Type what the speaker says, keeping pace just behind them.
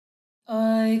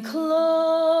I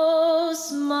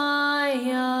close my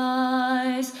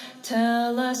eyes,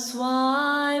 tell us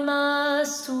why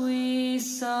must we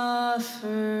suffer?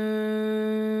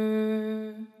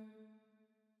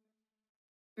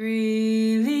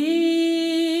 Release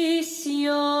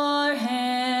your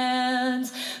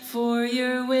hands, for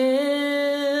your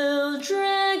will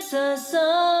drags us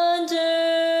under.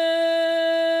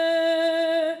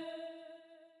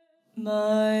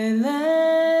 My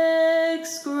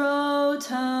legs grow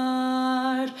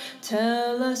tired,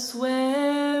 tell us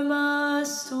where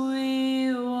must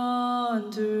we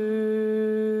wander?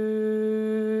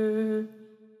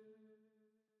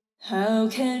 How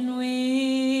can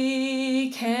we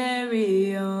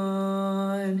carry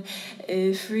on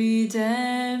if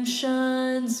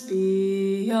redemption's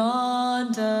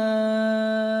beyond us?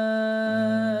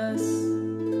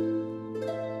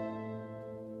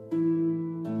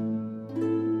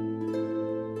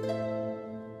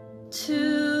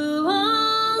 To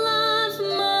all of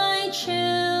my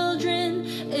children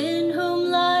in whom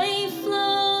life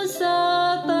flows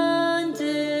abundant,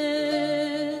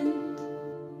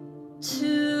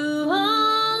 to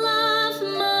all of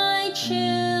my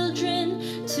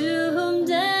children to whom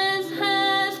death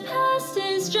hath passed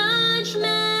his judgment,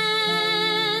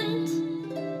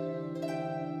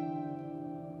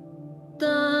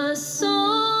 the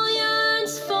soul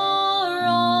yearns for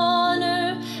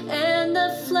honor and the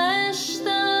flesh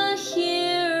the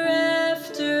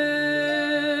hereafter.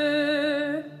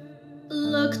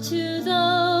 Look to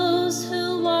those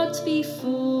who walked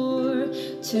before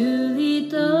to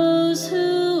lead those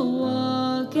who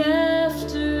walk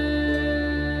after.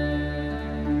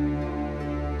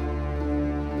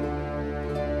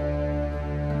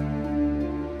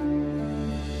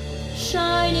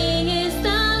 Shining is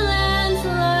the land's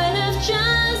light of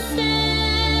justice.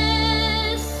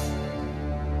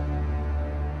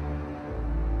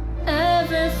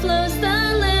 Ever flows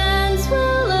the land's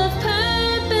well of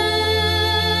purpose.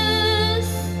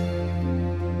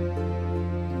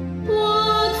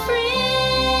 Walk free,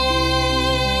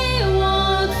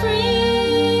 walk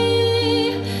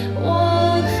free,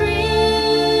 walk free,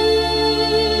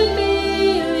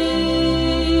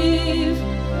 believe.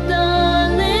 The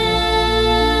land's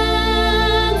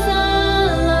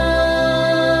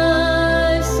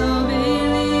alive, so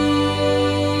believe.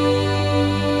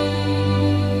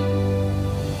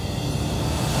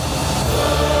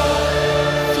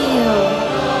 Feel,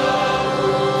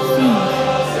 think,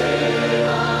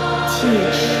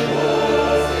 teach,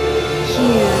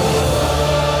 hear.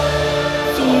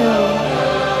 Feel,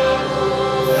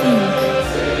 think,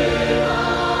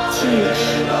 teach,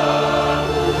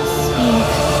 speak,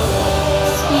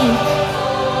 speak,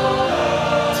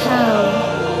 tell,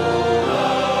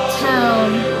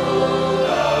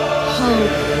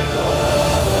 hope,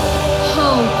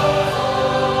 hope,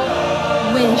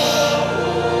 wish,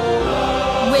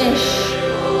 wish,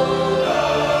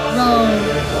 roam,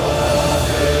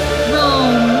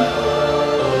 roam,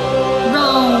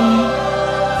 roam,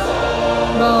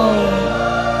 roam,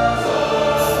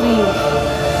 sleep,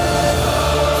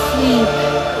 sleep,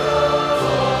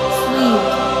 sleep,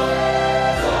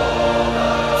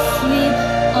 sleep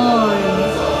on.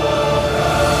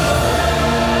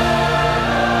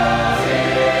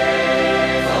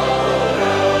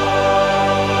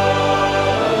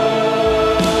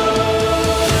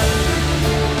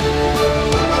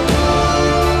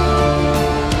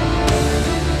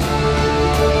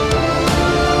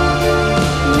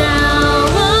 Now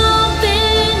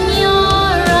open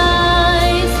your eyes.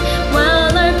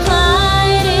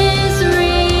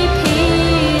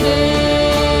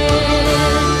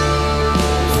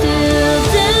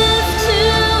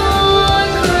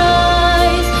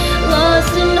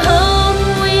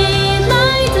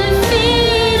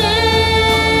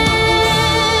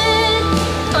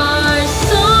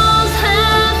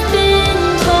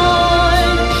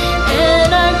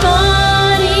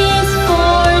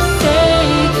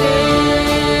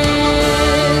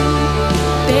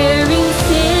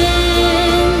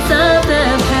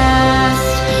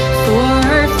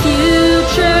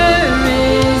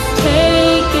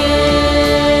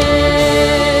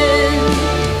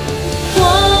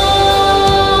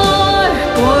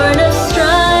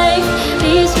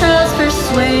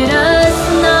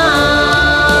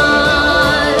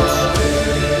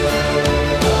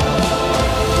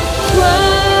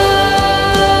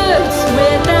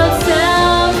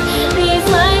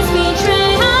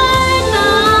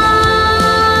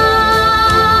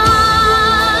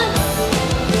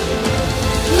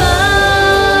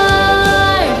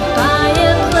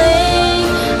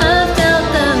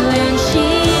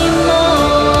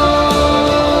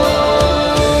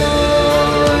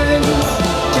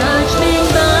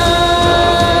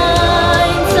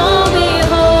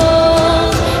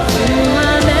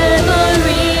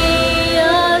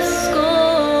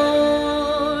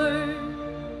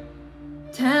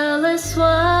 us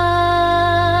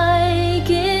why,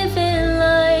 given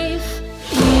life,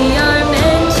 we are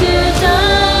meant to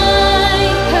die,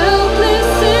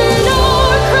 helpless in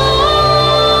our cries.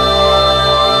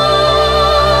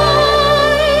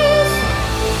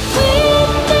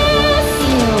 Witness,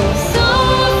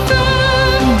 suffer,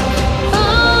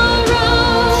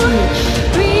 arouse,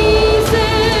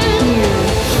 reason,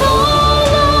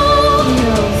 follow,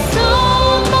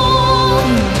 stumble,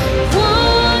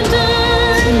 wander,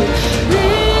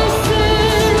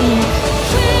 listen,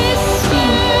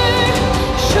 whisper,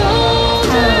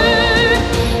 shoulder,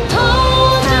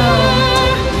 holder,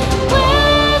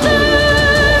 weather,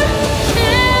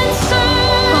 answer,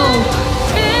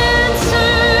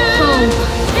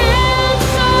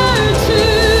 answer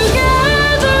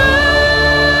together.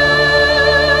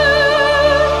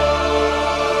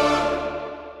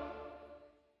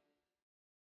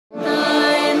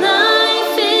 Thy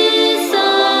life is a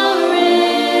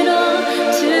riddle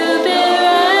to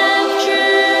bear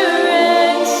rapture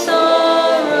and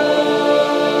sorrow,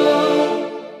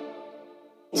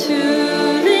 to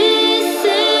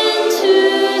listen, to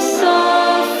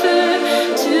suffer,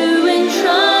 to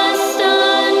entrust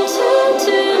unto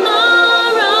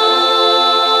tomorrow.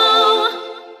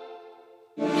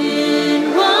 In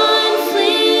one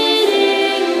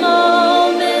fleeting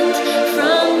moment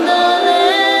from the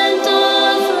land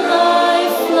of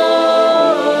life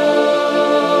flow,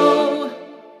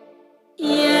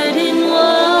 yet in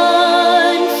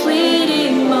one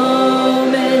fleeting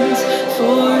moment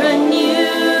for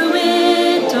anew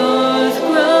it doth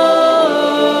grow.